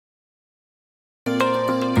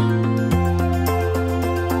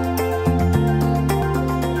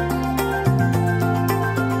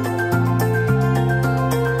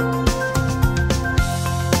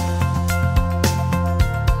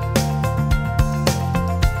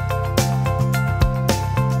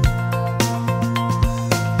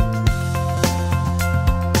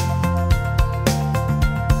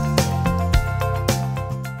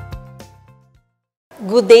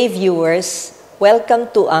Good day, viewers.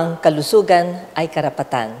 Welcome to ang Kalusugan ay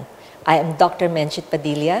Karapatan. I am Dr.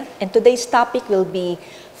 PADILLA, and today's topic will be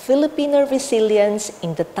Filipino resilience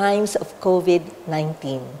in the times of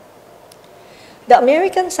COVID-19. The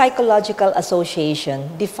American Psychological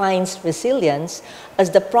Association defines resilience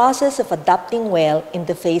as the process of adapting well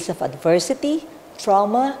in the face of adversity,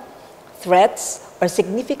 trauma, threats, or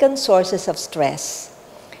significant sources of stress.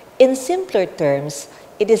 In simpler terms,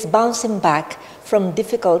 it is bouncing back from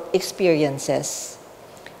difficult experiences.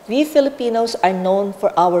 We Filipinos are known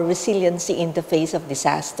for our resiliency in the face of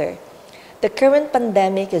disaster. The current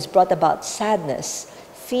pandemic has brought about sadness,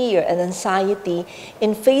 fear, and anxiety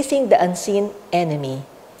in facing the unseen enemy.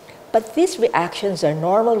 But these reactions are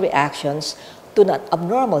normal reactions to an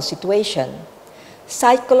abnormal situation.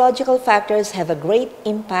 Psychological factors have a great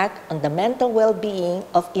impact on the mental well-being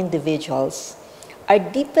of individuals. Our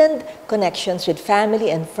deepened connections with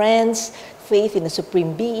family and friends, faith in the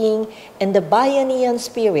Supreme Being, and the Bayanihan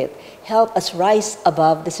spirit help us rise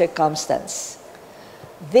above the circumstance.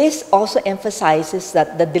 This also emphasizes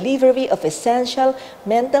that the delivery of essential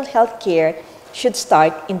mental health care should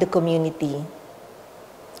start in the community.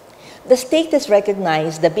 The state has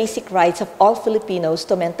recognized the basic rights of all Filipinos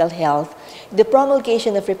to mental health, the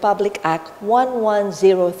promulgation of Republic Act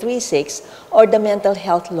 11036 or the Mental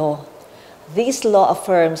Health Law. This law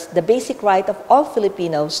affirms the basic right of all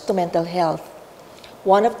Filipinos to mental health.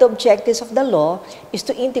 One of the objectives of the law is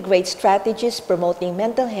to integrate strategies promoting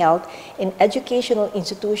mental health in educational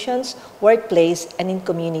institutions, workplace, and in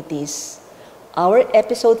communities. Our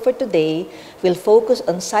episode for today will focus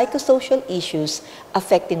on psychosocial issues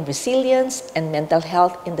affecting resilience and mental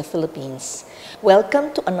health in the Philippines.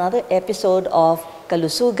 Welcome to another episode of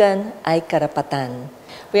Kalusugan ay Karapatan.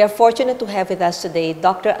 We are fortunate to have with us today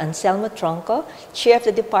Dr. Anselmo Tronco, Chair of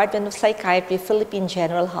the Department of Psychiatry, Philippine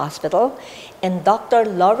General Hospital, and Dr.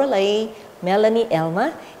 Lorelei, Melanie,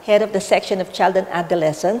 Elma, Head of the Section of Child and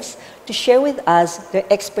Adolescents, to share with us their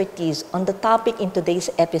expertise on the topic in today's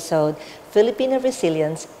episode, Filipino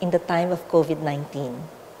resilience in the time of COVID-19.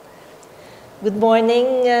 Good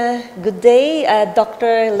morning, good day,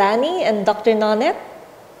 Dr. Lani and Dr. Nonet.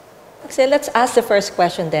 So let's ask the first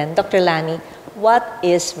question then. Dr. Lani, what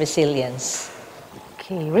is resilience?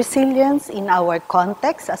 Okay, resilience in our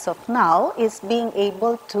context as of now is being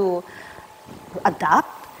able to adapt,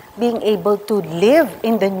 being able to live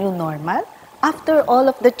in the new normal after all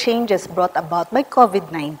of the changes brought about by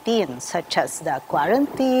COVID-19, such as the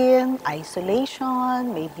quarantine,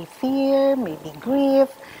 isolation, maybe fear, maybe grief,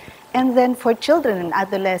 and then for children and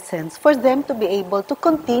adolescents, for them to be able to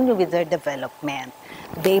continue with their development,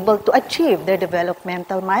 be able to achieve their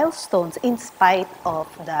developmental milestones in spite of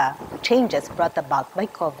the changes brought about by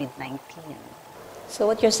COVID-19. So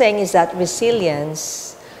what you're saying is that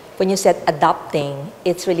resilience, when you said adapting,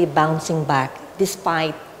 it's really bouncing back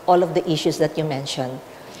despite all of the issues that you mentioned.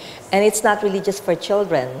 And it's not really just for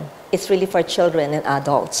children, it's really for children and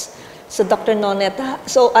adults. So Dr. Nonet,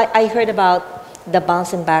 so I heard about the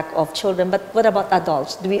bouncing back of children, but what about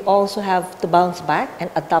adults? Do we also have to bounce back and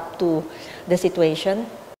adapt to the situation?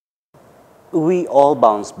 We all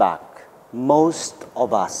bounce back. Most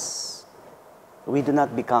of us. We do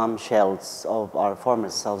not become shells of our former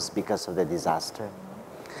selves because of the disaster.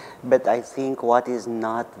 But I think what is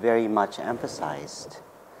not very much emphasized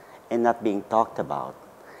and not being talked about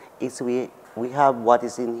is we have what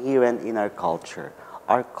is inherent in our culture.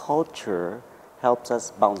 Our culture helps us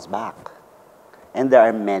bounce back. And there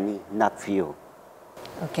are many, not few.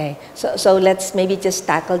 Okay, so let's maybe just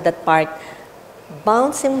tackle that part.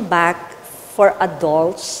 Bouncing back for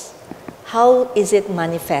adults, how is it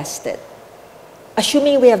manifested?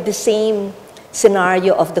 Assuming we have the same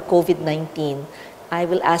scenario of the COVID-19, I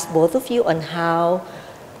will ask both of you on how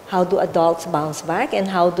do adults bounce back and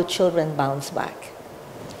how do children bounce back?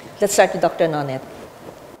 Let's start with Dr. Nonet.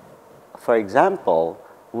 For example,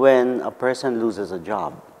 when a person loses a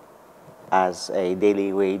job as a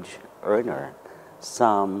daily wage earner,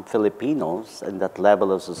 some Filipinos in that level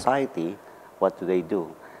of society, what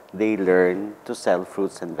do? They learn to sell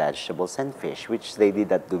fruits and vegetables and fish, which they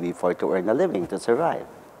did not do before, to earn a living, to survive,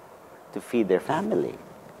 to feed their family.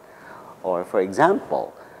 Or for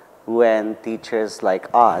example, when teachers like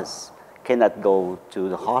us cannot go to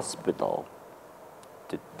the hospital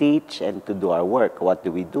to teach and to do our work, what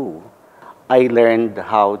do? I learned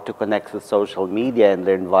how to connect with social media and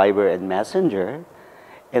learn Viber and Messenger,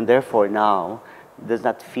 and therefore now does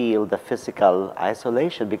not feel the physical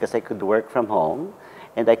isolation because I could work from home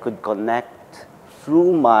and I could connect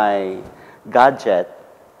through my gadget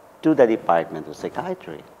to the Department of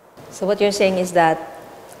Psychiatry. So what you're saying is that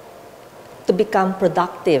to become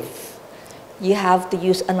productive, you have to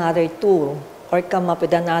use another tool or come up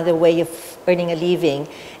with another way of earning a living.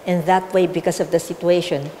 And that way, because of the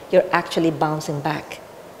situation, you're actually bouncing back.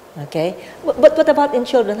 Okay? But what about in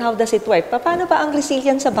children? How does it work? Paano ba ang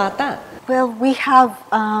resilience sa bata? Well, we have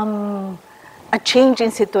a change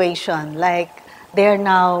in situation. Like, they're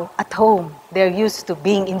now at home. They're used to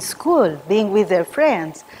being in school, being with their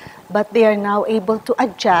friends. But they are now able to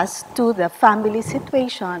adjust to the family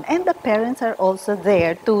situation. And the parents are also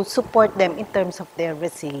there to support them in terms of their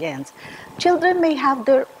resilience. Children may have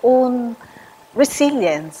their own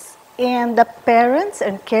resilience. And the parents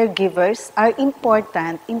and caregivers are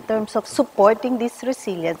important in terms of supporting this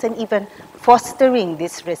resilience and even fostering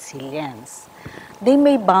this resilience. They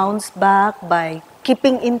may bounce back by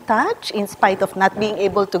keeping in touch in spite of not being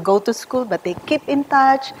able to go to school, but they keep in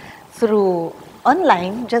touch through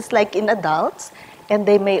online, just like in adults. And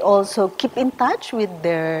they may also keep in touch with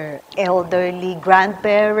their elderly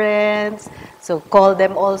grandparents, so call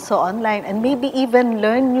them also online, and maybe even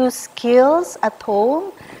learn new skills at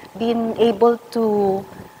home, being able to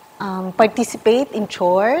participate in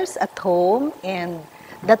chores at home, and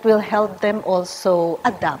that will help them also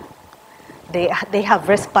adapt. They have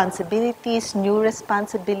responsibilities, new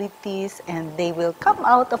responsibilities, and they will come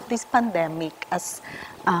out of this pandemic as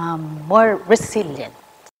more resilient.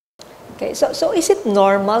 Okay, so is it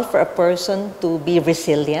normal for a person to be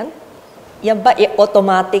resilient? Yan ba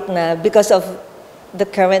automatic na because of the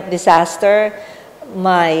current disaster,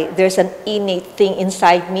 there's an innate thing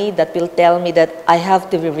inside me that will tell me that I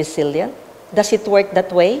have to be resilient? Does it work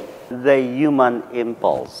that way? The human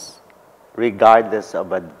impulse, regardless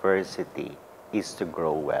of adversity, is to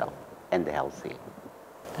grow well and healthy.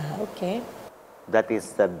 Okay. That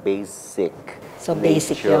is the basic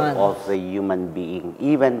Basic nature yun. of the human being.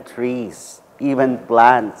 Even trees, even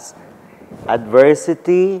plants.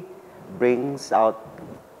 Adversity brings out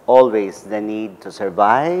always the need to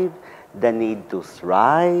survive, the need to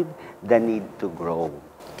thrive, the need to grow.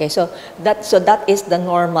 Okay, so that is the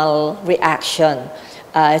normal reaction,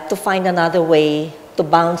 to find another way to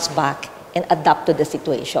bounce back and adapt to the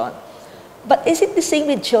situation. But is it the same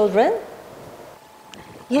with children?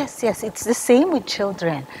 Yes, it's the same with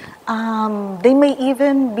children. They may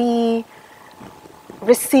even be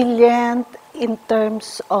resilient in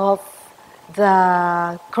terms of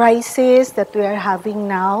the crisis that we are having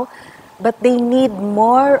now, but they need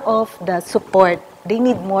more of the support. They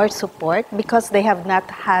need more support because they have not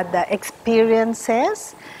had the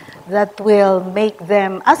experiences that will make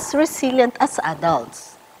them as resilient as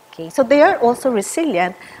adults. Okay, so they are also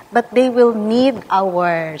resilient, but they will need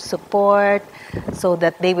our support so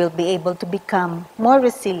that they will be able to become more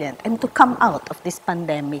resilient and to come out of this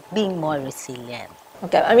pandemic being more resilient.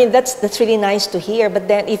 Okay, I mean that's really nice to hear. But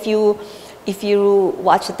then if you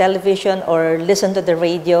watch the television or listen to the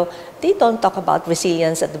radio, they don't talk about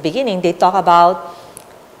resilience at the beginning. They talk about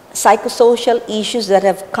psychosocial issues that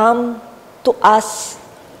have come to us,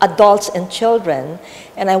 adults and children.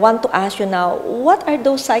 And I want to ask you now, what are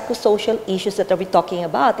those psychosocial issues that are we talking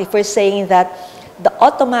about? If we're saying that the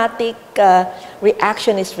automatic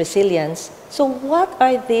reaction is resilience, so what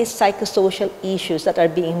are these psychosocial issues that are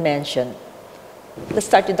being mentioned? Let's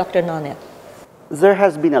start with Dr. Nonet. There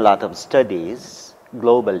has been a lot of studies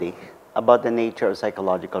globally about the nature of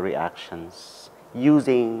psychological reactions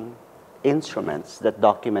using instruments that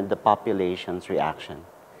document the population's reaction.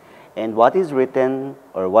 And what is written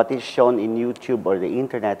or what is shown in YouTube or the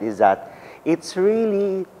internet is that it's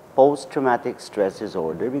really post-traumatic stress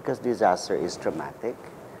disorder because disaster is traumatic,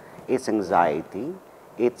 it's anxiety,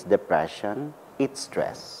 it's depression, it's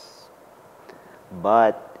stress.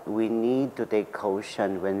 But we need to take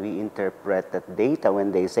caution when we interpret that data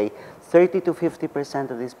when they say 30 to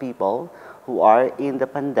 50% of these people who are in the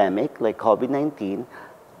pandemic, like COVID-19,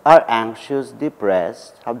 are anxious,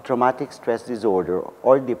 depressed, have traumatic stress disorder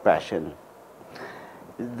or depression.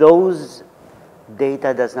 Those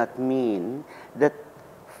data does not mean that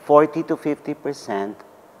 40 to 50%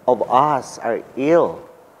 of us are ill.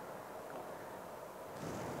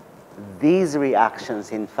 These reactions,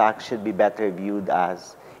 in fact, should be better viewed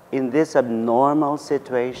as, in this abnormal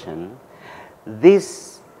situation,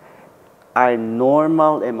 these are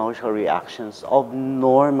normal emotional reactions of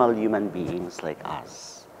normal human beings like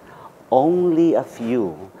us. Only a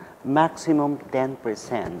few, maximum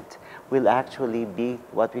 10%, will actually be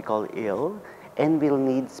what we call ill and will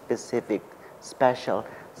need specific, special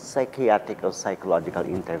psychiatric or psychological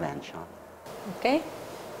intervention. Okay.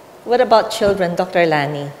 What about children, Dr.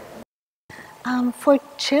 Lani? For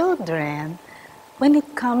children, when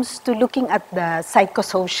it comes to looking at the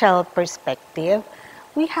psychosocial perspective,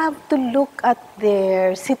 we have to look at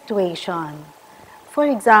their situation. For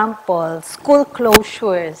example, school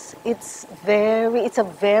closures, it's a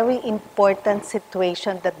very important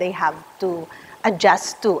situation that they have to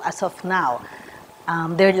adjust to as of now.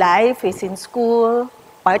 Their life is in school,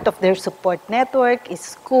 part of their support network is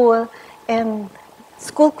school, and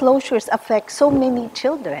school closures affect so many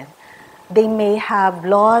children. They may have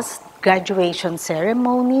lost graduation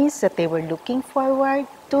ceremonies that they were looking forward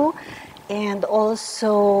to, and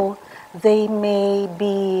also they may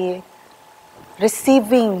be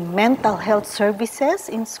receiving mental health services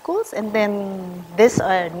in schools, and then these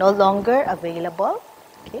are no longer available.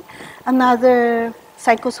 Okay. Another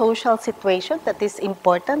psychosocial situation that is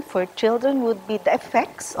important for children would be the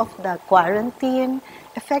effects of the quarantine,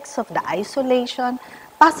 effects of the isolation,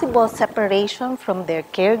 possible separation from their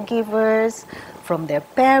caregivers, from their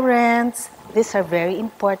parents. These are very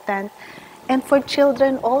important. And for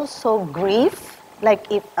children also, grief.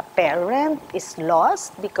 Like if a parent is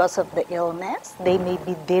lost because of the illness, they may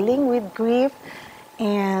be dealing with grief.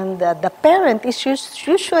 And the parent is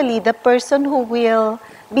usually the person who will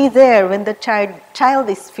be there when the child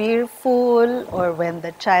is fearful or when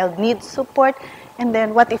the child needs support. And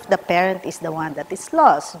then what if the parent is the one that is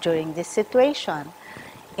lost during this situation?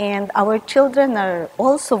 And our children are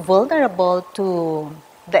also vulnerable to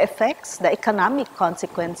the effects, the economic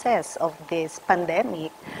consequences of this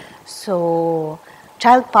pandemic. So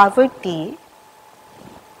child poverty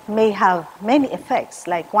may have many effects.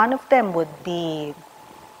 Like one of them would be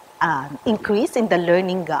an increase in the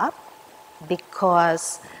learning gap,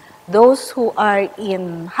 because those who are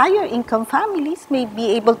in higher income families may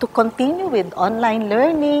be able to continue with online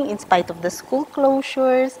learning in spite of the school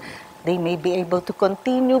closures. They may be able to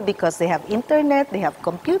continue because they have internet, they have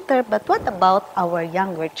computer, but what about our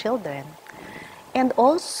younger children? And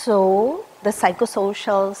also, the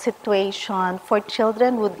psychosocial situation for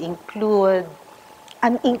children would include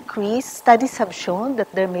an increase. Studies have shown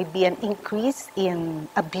that there may be an increase in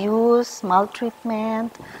abuse,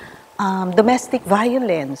 maltreatment, domestic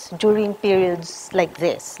violence during periods like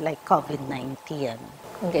this, like COVID-19.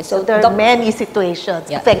 Okay, So there are many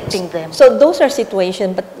situations affecting them. So those are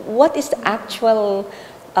situations, but what is the actual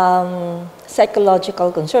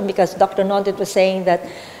psychological concern? Because Dr. Nondet was saying that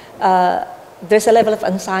there's a level of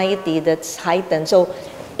anxiety that's heightened. So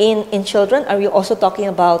in children, are we also talking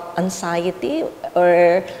about anxiety,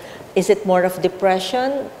 or is it more of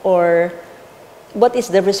depression, or what is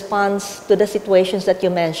the response to the situations that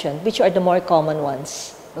you mentioned? Which are the more common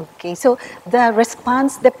ones? Okay, so the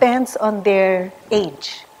response depends on their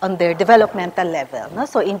age, on their developmental level. No?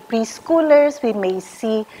 So in preschoolers, we may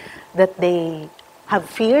see that they have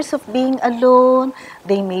fears of being alone,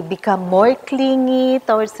 they may become more clingy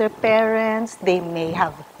towards their parents, they may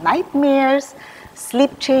have nightmares,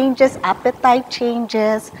 sleep changes, appetite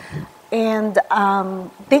changes, and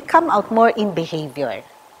they come out more in behavior.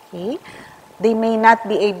 Okay? They may not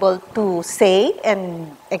be able to say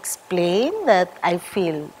and explain that I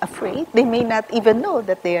feel afraid. They may not even know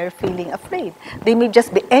that they are feeling afraid. They may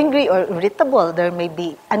just be angry or irritable. There may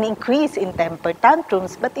be an increase in temper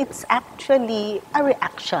tantrums, but it's actually a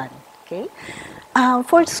reaction. Okay?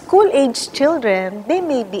 For school-age children, they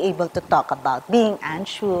may be able to talk about being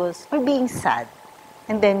anxious or being sad.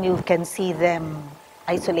 And then you can see them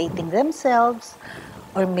isolating themselves,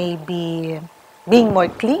 or maybe being more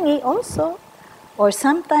clingy also. Or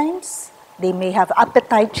sometimes they may have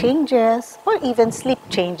appetite changes or even sleep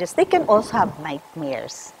changes. They can also have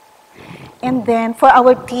nightmares. And then for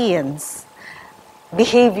our teens,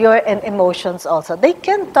 behavior and emotions also. They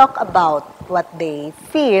can talk about what they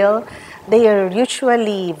feel. They are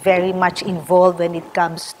usually very much involved when it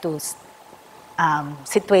comes to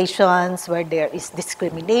situations where there is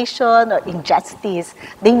discrimination or injustice.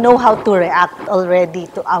 They know how to react already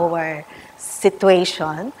to our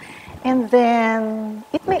situation. And then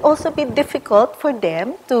it may also be difficult for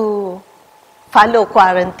them to follow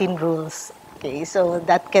quarantine rules. Okay, so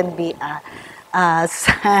that can be a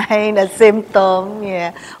sign, a symptom,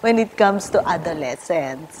 when it comes to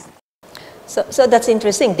adolescents. So that's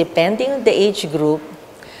interesting. Depending on the age group,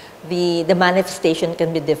 the manifestation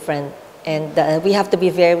can be different. And we have to be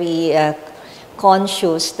very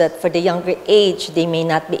conscious that for the younger age, they may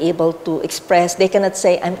not be able to express. They cannot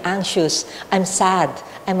say, I'm anxious, I'm sad,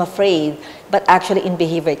 I'm afraid, but actually in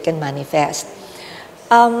behavior it can manifest.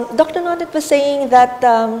 Dr. Nondet was saying that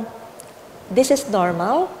this is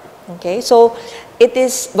normal, okay? So it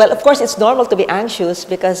is, well, of course it's normal to be anxious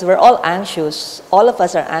because we're all anxious, all of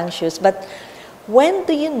us are anxious, but when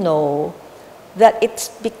do you know that it's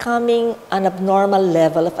becoming an abnormal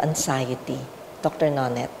level of anxiety, Dr.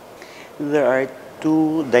 Nondet? There are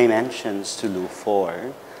two dimensions to look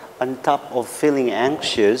for. On top of feeling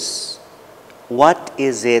anxious, what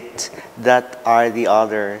is it that are the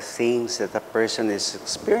other things that a person is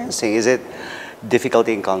experiencing? Is it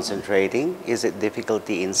difficulty in concentrating? Is it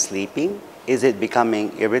difficulty in sleeping? Is it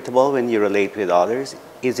becoming irritable when you relate with others?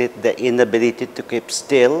 Is it the inability to keep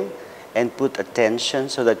still and put attention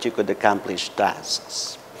so that you could accomplish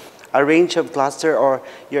tasks? A range of cluster, or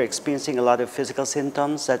you're experiencing a lot of physical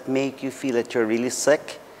symptoms that make you feel that you're really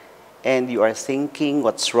sick and you are thinking,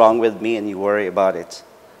 what's wrong with me, and you worry about it.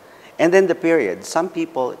 And then the period. Some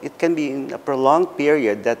people, it can be in a prolonged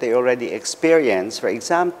period that they already experience. For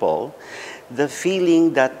example, the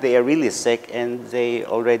feeling that they are really sick and they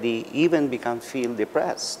already even feel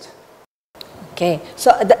depressed. Okay,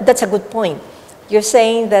 so that's a good point. You're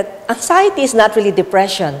saying that anxiety is not really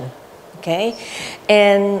depression, okay?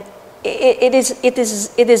 And it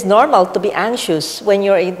is normal to be anxious when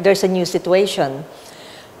there's a new situation.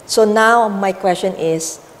 So now my question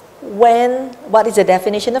is, what is the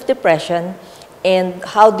definition of depression, and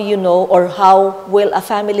how do you know, or how will a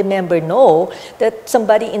family member know that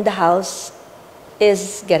somebody in the house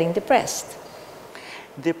is getting depressed?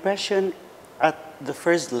 Depression at the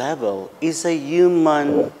first level is a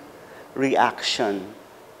human reaction.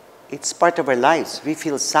 It's part of our lives. We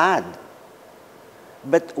feel sad.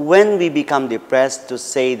 But when we become depressed, to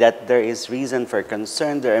say that there is reason for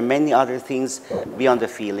concern, there are many other things beyond the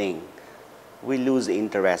feeling. We lose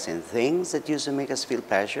interest in things that used to make us feel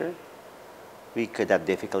pleasure. We could have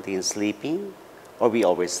difficulty in sleeping, or we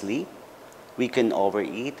oversleep. We can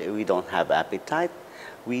overeat, and we don't have appetite.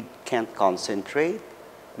 We can't concentrate.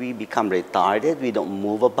 We become retarded. We don't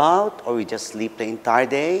move about, or we just sleep the entire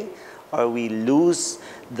day, or we lose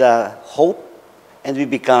the hope, and we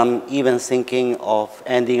become even thinking of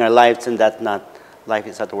ending our lives, and that life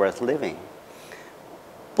is not worth living.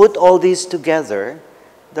 Put all these together,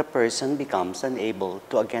 the person becomes unable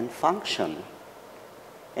to again function.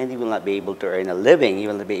 And he will not be able to earn a living. He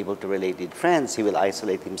will not be able to relate with friends. He will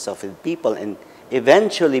isolate himself with people, and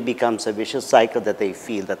eventually becomes a vicious cycle that they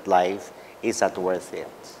feel that life is not worth it.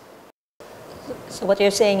 So what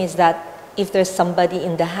you're saying is that if there's somebody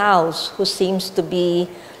in the house who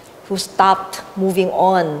who stopped moving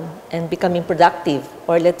on and becoming productive,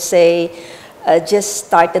 or let's say just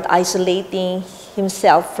started isolating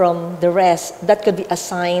himself from the rest, that could be a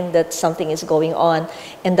sign that something is going on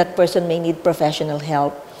and that person may need professional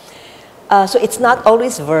help. So it's not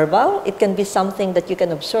always verbal. It can be something that you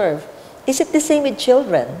can observe. Is it the same with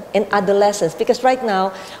children and adolescents? Because right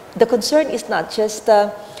now, the concern is not just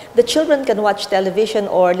the children can watch television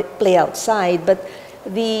or play outside, but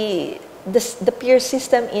the peer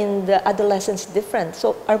system in the adolescents is different.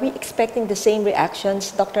 So are we expecting the same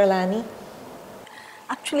reactions, Dr. Lani?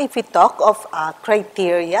 Actually, if we talk of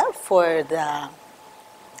criteria for the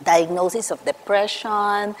diagnosis of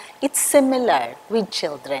depression, it's similar with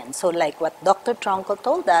children. So like what Dr. Tronco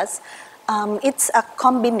told us, it's a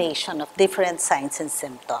combination of different signs and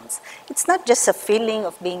symptoms. It's not just a feeling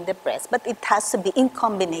of being depressed, but it has to be in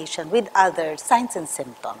combination with other signs and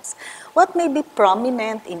symptoms. What may be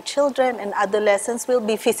prominent in children and adolescents will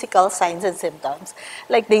be physical signs and symptoms.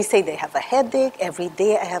 Like they say they have a headache, every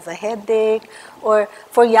day I have a headache, or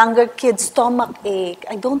for younger kids, stomach ache,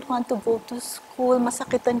 I don't want to go to school,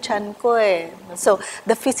 masakit ang tiyan ko eh. So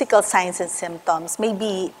the physical signs and symptoms may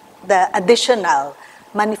be the additional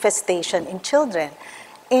manifestation in children.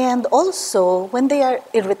 And also, when they are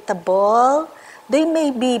irritable, they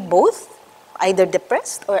may be both either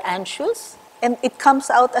depressed or anxious, and it comes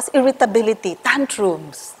out as irritability,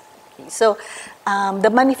 tantrums. Okay, so the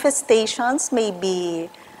manifestations may be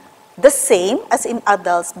the same as in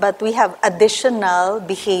adults, but we have additional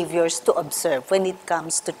behaviors to observe when it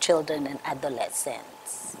comes to children and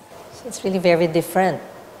adolescents. So it's really very different.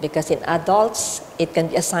 Because in adults, it can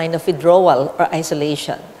be a sign of withdrawal or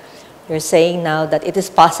isolation. You're saying now that it is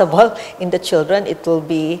possible in the children, it will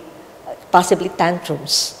be possibly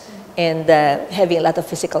tantrums and having a lot of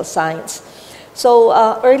physical signs. So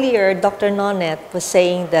earlier, Dr. Nonette was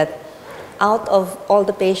saying that out of all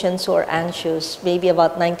the patients who are anxious, maybe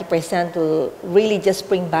about 90% will really just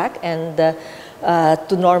bring back and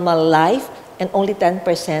to normal life, and only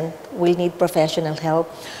 10% will need professional help.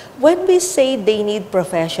 When we say they need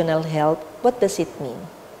professional help, what does it mean?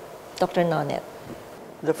 Dr. Nonette.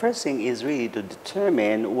 The first thing is really to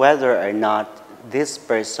determine whether or not this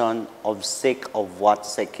person is sick of what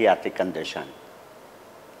psychiatric condition.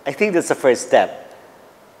 I think that's the first step.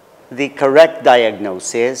 The correct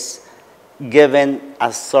diagnosis given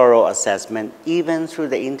a thorough assessment, even through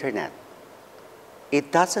the internet.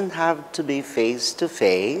 It doesn't have to be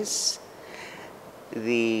face-to-face.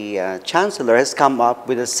 The chancellor has come up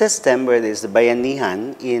with a system where there's the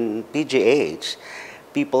bayanihan in PGH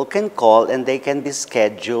people can call and they can be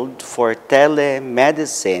scheduled for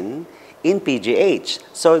telemedicine in PGH.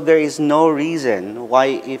 So there is no reason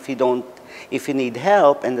why if you need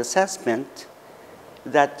help and assessment,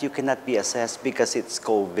 that you cannot be assessed because it's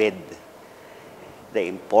COVID. The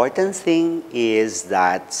important thing is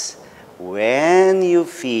that when you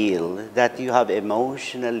feel that you have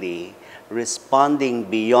emotionally responding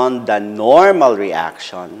beyond the normal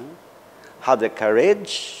reaction, have the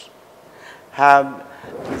courage, have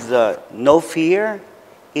the no fear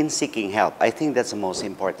in seeking help. I think that's the most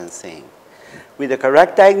important thing. With the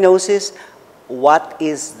correct diagnosis, what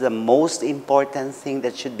is the most important thing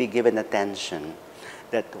that should be given attention?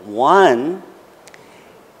 That one,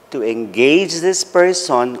 to engage this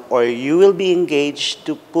person, or you will be engaged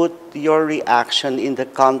to put your reaction in the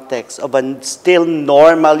context of a still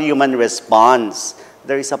normal human response.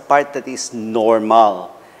 There is a part that is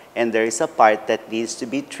normal, and there is a part that needs to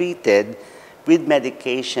be treated with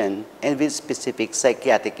medication and with specific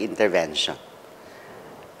psychiatric intervention.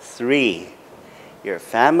 3, your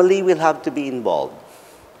family will have to be involved,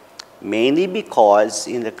 mainly because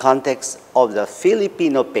in the context of the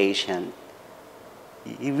Filipino patient,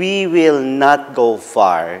 we will not go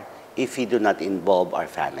far if we do not involve our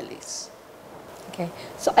families. Okay,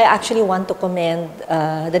 so I actually want to commend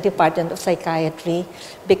the Department of Psychiatry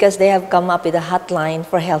because they have come up with a hotline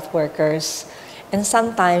for health workers. And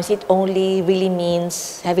sometimes it only really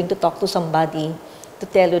means having to talk to somebody to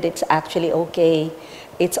tell you that it's actually okay,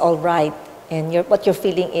 it's all right, and what you're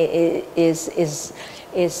feeling is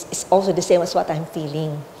also the same as what I'm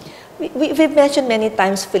feeling. We've mentioned many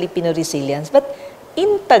times Filipino resilience, but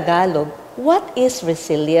in Tagalog, what is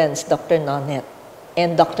resilience, Dr. Nonet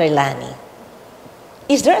and Dr. Lani?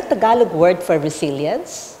 Is there a Tagalog word for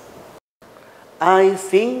resilience? I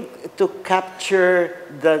think to capture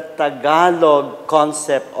the Tagalog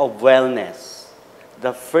concept of wellness,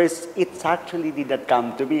 it actually did not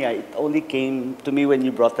come to me. It only came to me when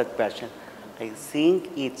you brought that question. I think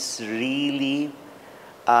it's really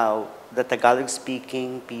the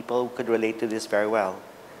Tagalog-speaking people could relate to this very well.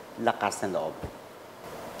 Lakas ng loob.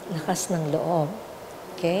 Lakas ng loob.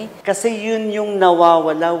 Okay? Kasi yun yung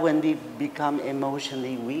nawawala when we become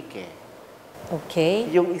emotionally weak eh. Okay.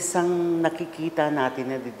 Yung isang nakikita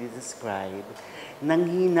natin na describe,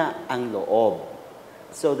 nanghina ang loob.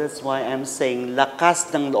 So that's why I'm saying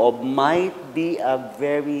lakas ng loob might be a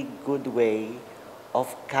very good way of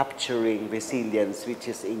capturing resilience, which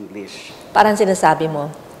is English. Parang sinasabi mo,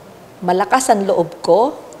 malakas ang loob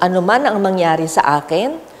ko, anuman ang mangyari sa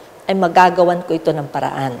akin, ay magagawan ko ito ng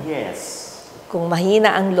paraan. Yes. Kung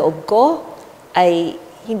mahina ang loob ko, ay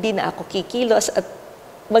hindi na ako kikilos at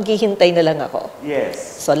maghihintay na lang ako. Yes.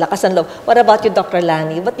 So, lakas ng loob. What about you, Dr.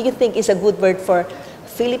 Lani? What do you think is a good word for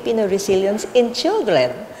Filipino resilience in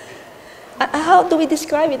children? How do we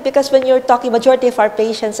describe it? Because when you're talking, majority of our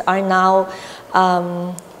patients are now,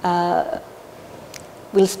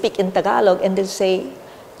 will speak in Tagalog and they'll say,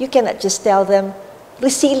 you cannot just tell them,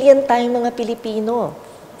 resilient tayong mga Pilipino.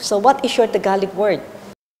 So, what is your Tagalog word?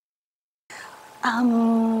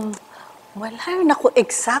 Wala rin ako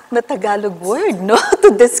exact na Tagalog word, no,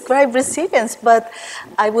 to describe resilience. But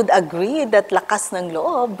I would agree that lakas ng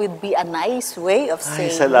loob would be a nice way of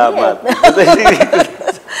saying salamat.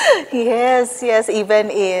 it. Yes, even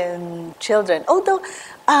in children. Although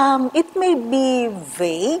it may be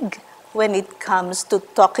vague when it comes to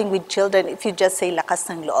talking with children if you just say lakas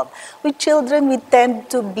ng loob. With children, we tend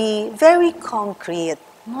to be very concrete.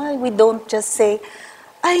 No? We don't just say,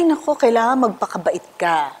 ay nako, kailangan magpakabait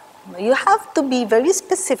ka. You have to be very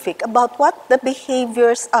specific about what the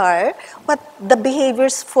behaviors are, what the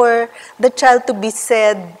behaviors for the child to be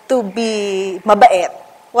said to be mabait.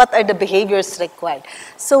 What are the behaviors required?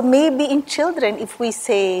 So maybe in children, if we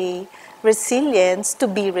say resilience, to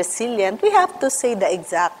be resilient, we have to say the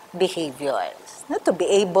exact behaviors. No? To be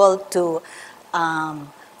able to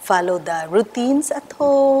follow the routines at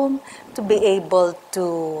home, to be able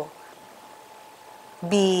to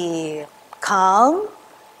be calm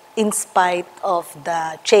in spite of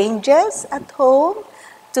the changes at home,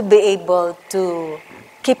 to be able to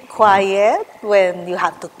keep quiet when you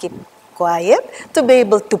have to keep quiet, to be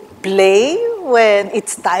able to play when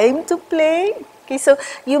it's time to play. Okay, so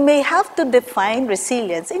you may have to define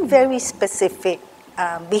resilience in very specific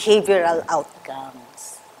behavioral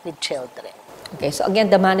outcomes with children. Okay, so again,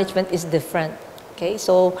 the management is different. Okay,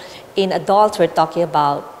 so in adults, we're talking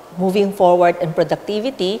about moving forward and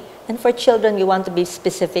productivity, and for children, we want to be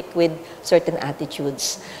specific with certain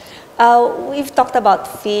attitudes. We've talked about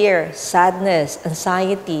fear, sadness,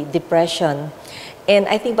 anxiety, depression, and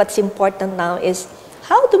I think what's important now is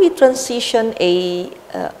how do we transition a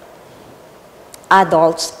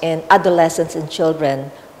adults and adolescents and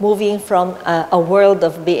children moving from a world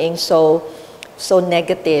of being so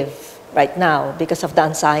negative right now because of the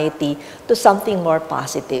anxiety to something more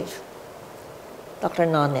positive? Dr.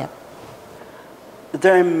 Nonet.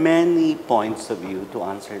 There are many points of view to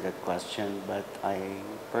answer that question, but I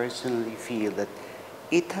personally feel that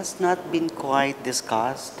it has not been quite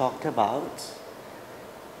discussed, talked about,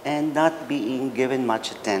 and not being given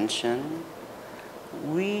much attention.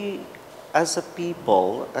 We, as a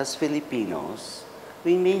people, as Filipinos,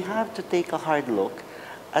 we may have to take a hard look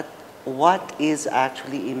at what is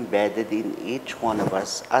actually embedded in each one of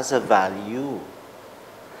us as a value.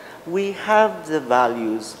 We have the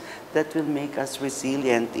values that will make us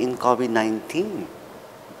resilient in COVID-19.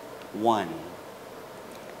 One,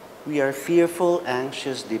 we are fearful,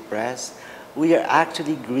 anxious, depressed. We are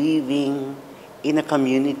actually grieving in a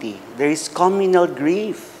community. There is communal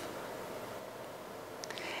grief.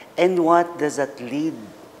 And what does that lead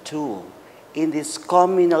to? In this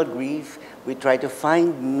communal grief, we try to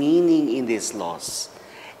find meaning in this loss.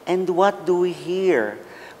 And what do we hear?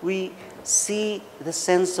 We see the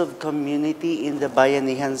sense of community in the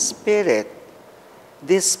bayanihan spirit.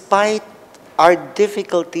 Despite our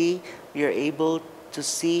difficulty, we are able to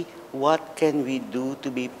see what can we do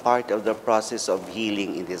to be part of the process of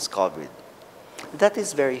healing in this COVID. That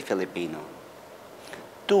is very Filipino.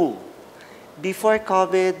 Two, before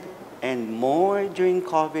COVID and more during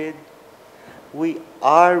COVID, we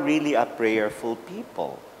are really a prayerful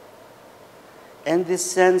people. And this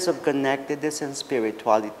sense of connectedness and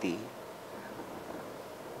spirituality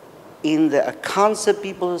in the accounts of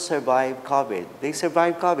people who survived COVID, they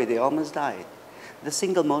survived COVID, they almost died. The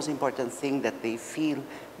single most important thing that they feel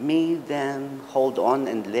made them hold on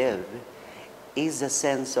and live is a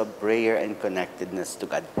sense of prayer and connectedness to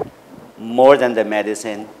God. More than the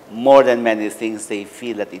medicine, more than many things, they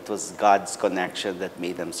feel that it was God's connection that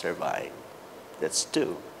made them survive. That's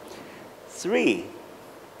two. Three,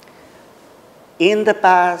 in the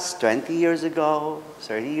past, 20 years ago,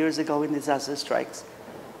 30 years ago when disaster strikes,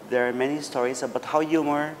 there are many stories about how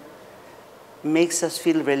humor makes us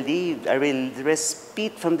feel relieved, a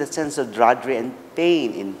respite from the sense of drudgery and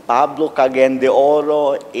pain. In Pablo Cagayan de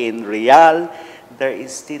Oro, in Real, there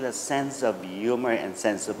is still a sense of humor and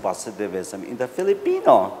sense of positivism in the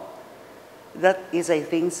Filipino. That is, I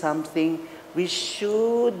think, something we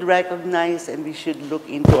should recognize and we should look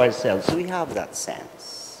into ourselves. We have that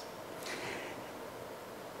sense.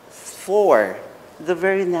 Four, the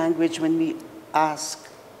very language when we ask,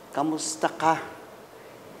 kamusta ka?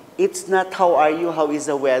 It's not how are you, how is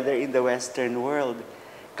the weather in the Western world.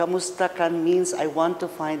 Kamusta ka means I want to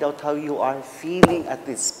find out how you are feeling at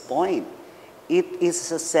this point. It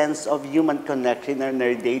is a sense of human connection in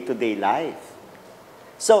our day-to-day life.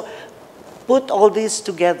 So, put all this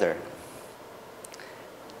together.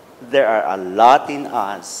 There are a lot in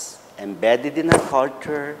us, embedded in our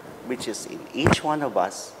culture, which is in each one of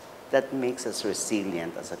us, that makes us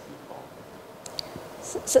resilient as a people.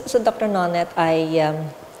 So Dr. Nonet,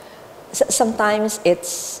 sometimes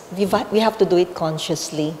we have to do it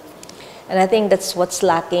consciously. And I think that's what's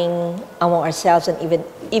lacking among ourselves and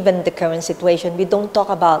even the current situation. We don't talk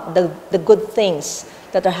about the good things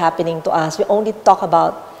that are happening to us. We only talk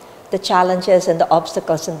about the challenges and the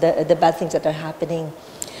obstacles and the bad things that are happening.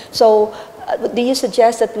 So do you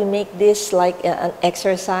suggest that we make this like an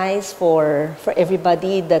exercise for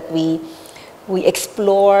everybody, that we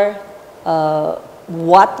explore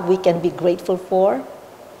what we can be grateful for?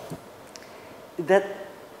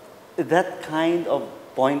 That kind of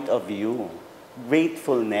point of view,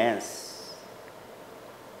 gratefulness,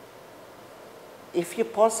 if you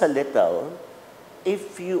pause a little,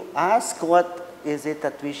 if you ask what is it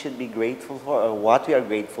that we should be grateful for or what we are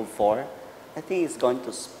grateful for, I think it's going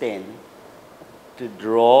to spin, to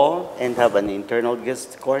draw and have an internal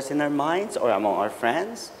discourse in our minds or among our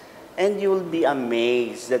friends, and you'll be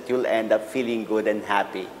amazed that you'll end up feeling good and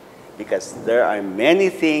happy. Because there are many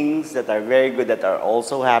things that are very good that are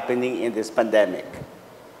also happening in this pandemic.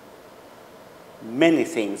 Many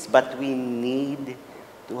things, but we need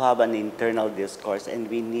to have an internal discourse and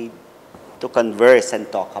we need to converse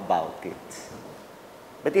and talk about it.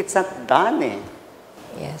 But it's not done, eh?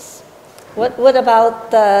 Yes. What about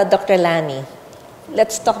Dr. Lani?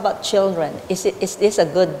 Let's talk about children. Is this a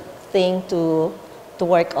good thing to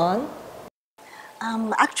work on?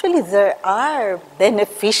 Actually, there are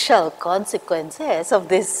beneficial consequences of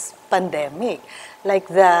this pandemic. Like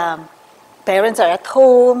the parents are at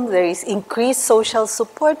home, there is increased social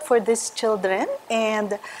support for these children,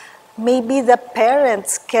 and maybe the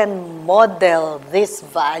parents can model these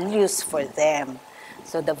values for them.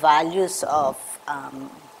 So the values of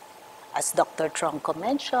as Dr. Tronco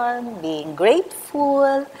mentioned, being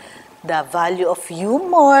grateful, the value of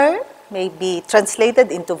humor may be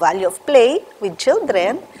translated into value of play with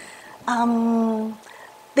children.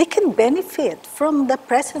 They can benefit from the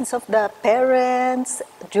presence of the parents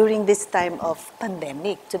during this time of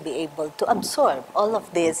pandemic to be able to absorb all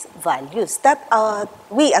of these values that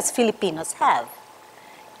we as Filipinos have.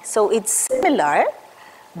 So it's similar,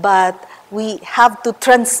 but we have to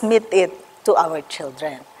transmit it to our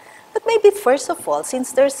children. But maybe first of all,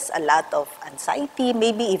 since there's a lot of anxiety,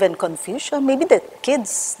 maybe even confusion, maybe the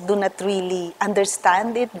kids do not really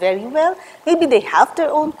understand it very well, maybe they have their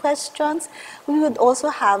own questions, we would also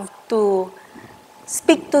have to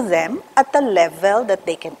speak to them at a level that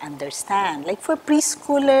they can understand. Like for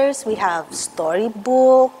preschoolers, we have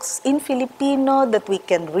storybooks in Filipino that we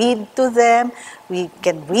can read to them. We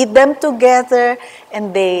can read them together,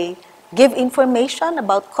 and they give information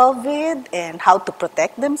about COVID and how to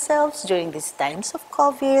protect themselves during these times of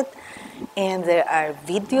COVID. And there are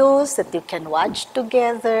videos that you can watch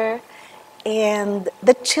together. And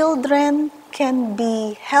the children can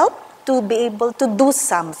be helped to be able to do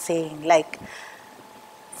something, like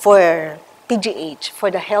for PGH, for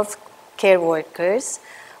the healthcare workers,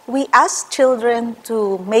 we ask children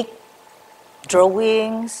to make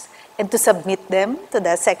drawings and to submit them to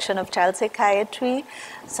the section of child psychiatry.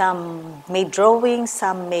 Some made drawings,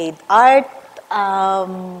 some made art,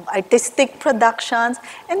 artistic productions,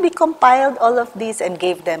 and we compiled all of these and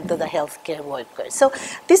gave them to the healthcare workers. So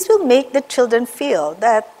this will make the children feel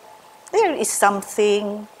that there is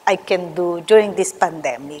something I can do during this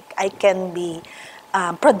pandemic. I can be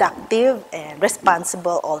productive and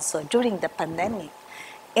responsible also during the pandemic.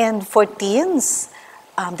 And for teens,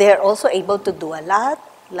 they are also able to do a lot.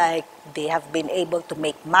 Like they have been able to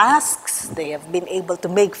make masks, they have been able to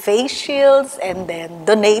make face shields, and then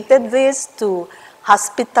donated this to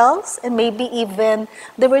hospitals. And maybe even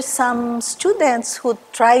there were some students who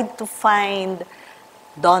tried to find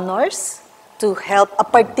donors to help a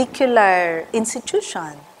particular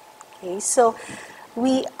institution. Okay, so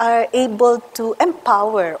we are able to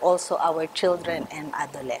empower also our children and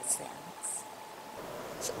adolescents.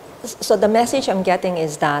 So the message I'm getting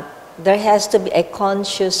is that there has to be a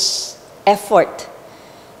conscious effort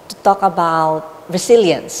to talk about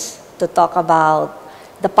resilience, to talk about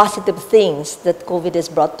the positive things that COVID has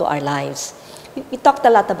brought to our lives. We talked a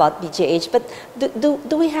lot about BGH, but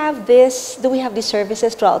do we have this? Do we have these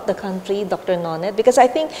services throughout the country, Dr. Nonet? Because I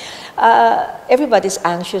think everybody's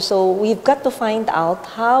anxious, so we've got to find out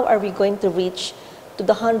how are we going to reach to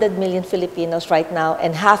the 100 million Filipinos right now,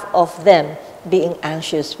 and half of them being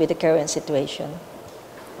anxious with the current situation.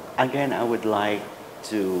 Again, I would like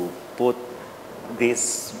to put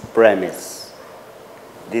this premise.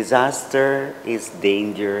 Disaster is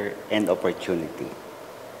danger and opportunity.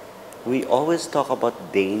 We always talk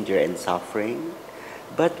about danger and suffering,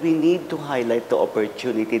 but we need to highlight the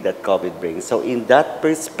opportunity that COVID brings. So in that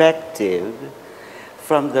perspective,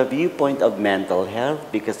 from the viewpoint of mental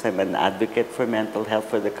health, because I'm an advocate for mental health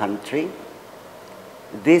for the country,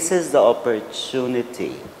 this is the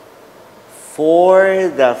opportunity for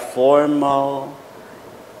the formal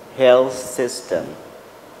health system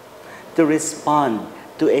to respond,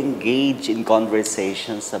 to engage in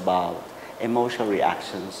conversations about emotional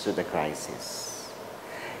reactions to the crisis.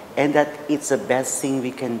 And that it's the best thing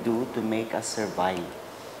we can do to make us survive.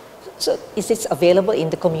 So is this available in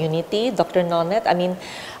the community, Dr. Nonet? I mean,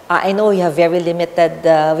 I know we have very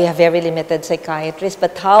limited psychiatrists,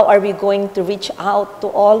 but how are we going to reach out to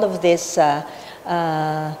all of this,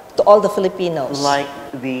 to all the Filipinos? Like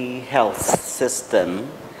the health system,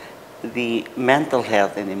 the mental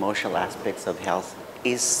health and emotional aspects of health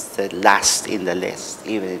is the last in the list,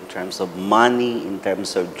 even in terms of money, in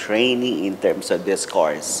terms of training, in terms of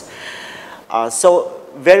discourse. So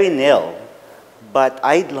very nil, but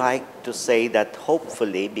I'd like to say that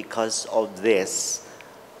hopefully because of this,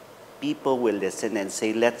 people will listen and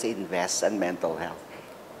say, let's invest in mental health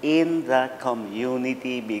in the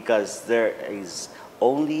community, because there is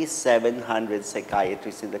only 700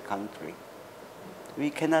 psychiatrists in the country. We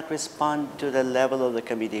cannot respond to the level of the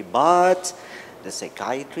community, but the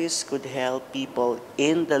psychiatrists could help people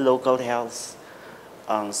in the local health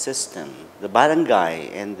system, the barangay,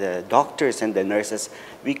 and the doctors and the nurses.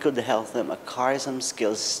 We could help them acquire some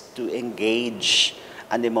skills to engage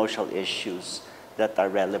on emotional issues that are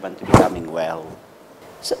relevant to becoming well.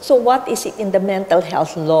 So what is it in the mental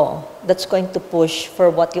health law that's going to push for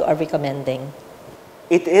what you are recommending?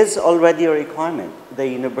 It is already a requirement. The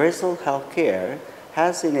universal health care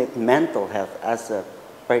has in it mental health as a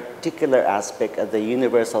particular aspect of the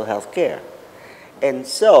universal health care. And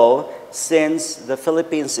so, since the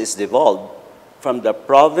Philippines is devolved from the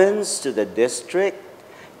province to the district,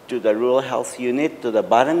 to the rural health unit, to the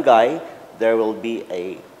barangay, there will be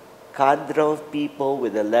a cadre of people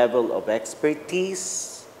with a level of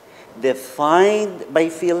expertise defined by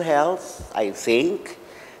PhilHealth, I think.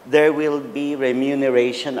 There will be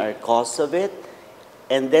remuneration or cost of it,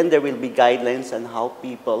 and then there will be guidelines on how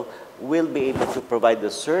people will be able to provide the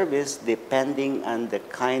service depending on the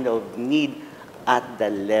kind of need at the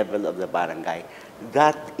level of the barangay.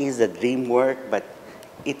 That is a dream work, but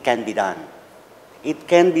it can be done. It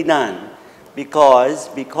can be done because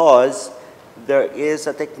there is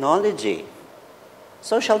a technology.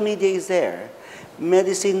 Social media is there.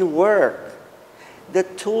 Medicine work. The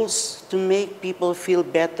tools to make people feel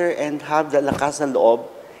better and have the lakas ng loob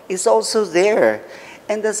is also there.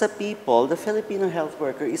 And as a people, the Filipino health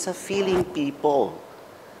worker is a feeling people.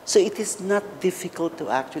 So it is not difficult to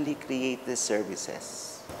actually create these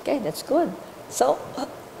services. Okay, that's good. So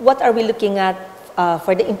what are we looking at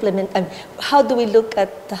for the how do we look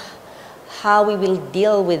at how we will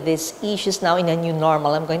deal with these issues now in a new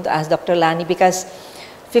normal? I'm going to ask Dr. Lani because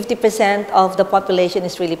 50% of the population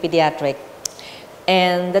is really pediatric.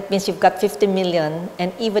 And that means you've got 50 million,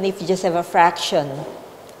 and even if you just have a fraction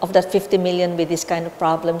of that 50 million with these kind of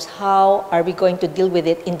problems, how are we going to deal with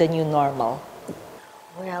it in the new normal?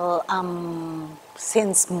 Well,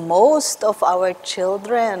 since most of our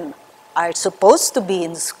children are supposed to be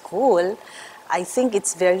in school, I think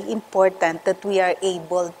it's very important that we are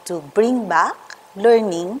able to bring back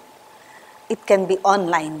learning. It can be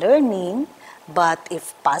online learning, but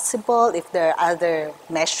if possible, if there are other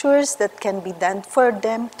measures that can be done for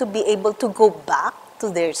them to be able to go back to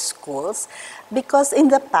their schools, because in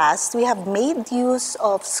the past we have made use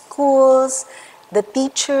of schools, the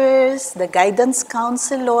teachers, the guidance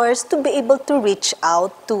counselors to be able to reach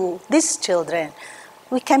out to these children.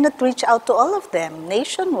 We cannot reach out to all of them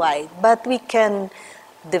nationwide, but we can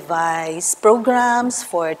devise programs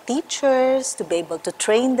for teachers to be able to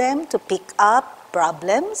train them to pick up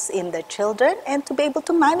problems in the children and to be able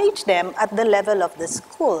to manage them at the level of the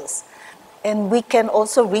schools. And we can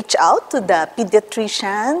also reach out to the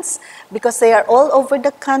pediatricians because they are all over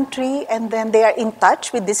the country, and then they are in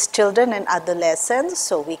touch with these children and adolescents,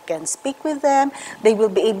 so we can speak with them. They will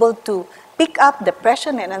be able to pick up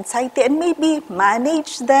depression and anxiety and maybe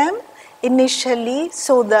manage them initially,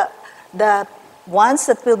 so the ones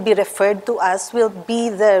that will be referred to us will be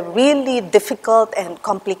the really difficult and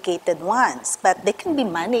complicated ones, but they can be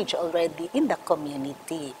managed already in the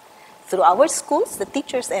community through our schools, the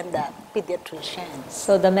teachers, and the pediatricians.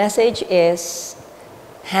 So the message is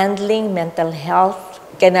handling mental health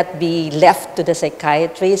cannot be left to the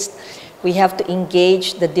psychiatrist. We have to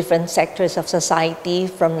engage the different sectors of society,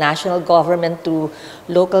 from national government to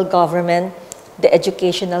local government, the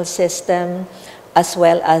educational system, as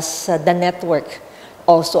well as the network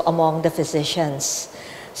also among the physicians.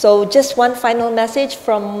 So just one final message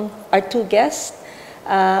from our two guests.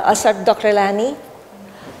 I'll start Dr. Lani.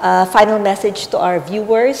 Final message to our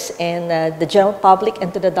viewers and the general public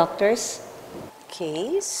and to the doctors.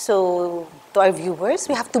 Okay, so to our viewers,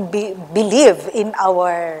 we have to believe in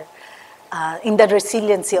our in the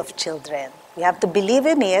resiliency of children. We have to believe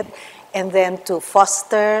in it, and then to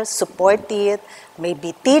foster, support it,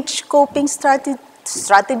 maybe teach coping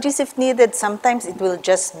strategies if needed. Sometimes it will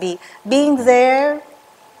just be being there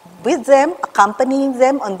with them, accompanying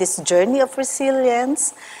them on this journey of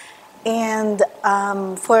resilience. And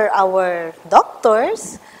for our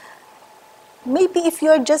doctors, maybe if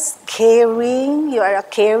you're just caring, you are a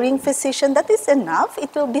caring physician, that is enough.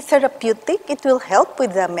 It will be therapeutic. It will help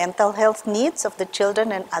with the mental health needs of the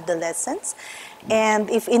children and adolescents. And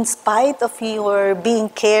if in spite of your being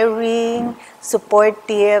caring,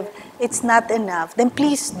 supportive, it's not enough, then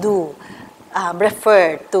please do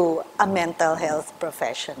refer to a mental health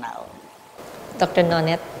professional. Dr.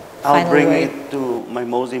 Nonet, I'll bring word. it to my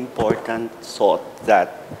most important thought,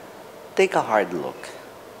 that take a hard look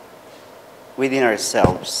within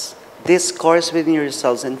ourselves. Discourse within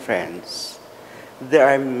yourselves and friends. There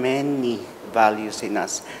are many values in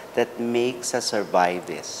us that makes us survive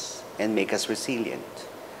this and make us resilient.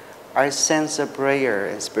 Our sense of prayer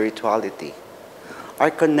and spirituality,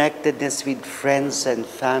 our connectedness with friends and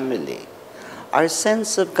family, our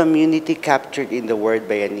sense of community captured in the word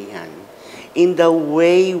bayanihan, in the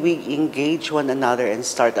way we engage one another and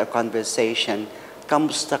start a conversation,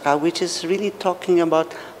 kamusta ka, which is really talking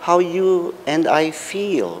about how you and I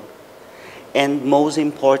feel. And most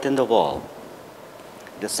important of all,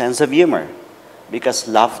 the sense of humor, because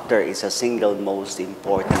laughter is a single most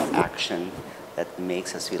important action that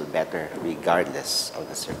makes us feel better regardless of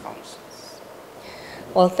the circumstances.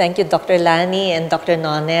 Well, thank you, Dr. Lani and Dr.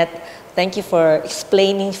 Nonet. Thank you for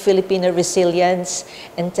explaining Filipino resilience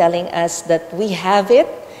and telling us that we have it,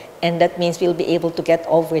 and that means we'll be able to get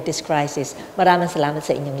over this crisis. Maraming salamat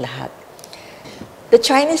sa inyong lahat. The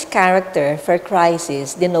Chinese character for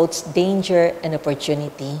crisis denotes danger and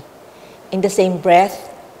opportunity. In the same breath,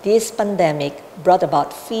 this pandemic brought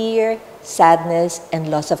about fear, sadness, and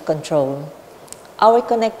loss of control. Our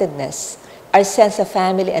connectedness, our sense of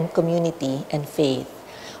family and community and faith,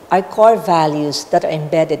 our core values that are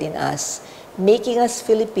embedded in us, making us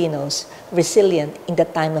Filipinos resilient in the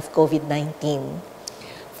time of COVID-19.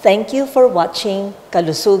 Thank you for watching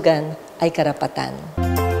Kalusugan ay Karapatan.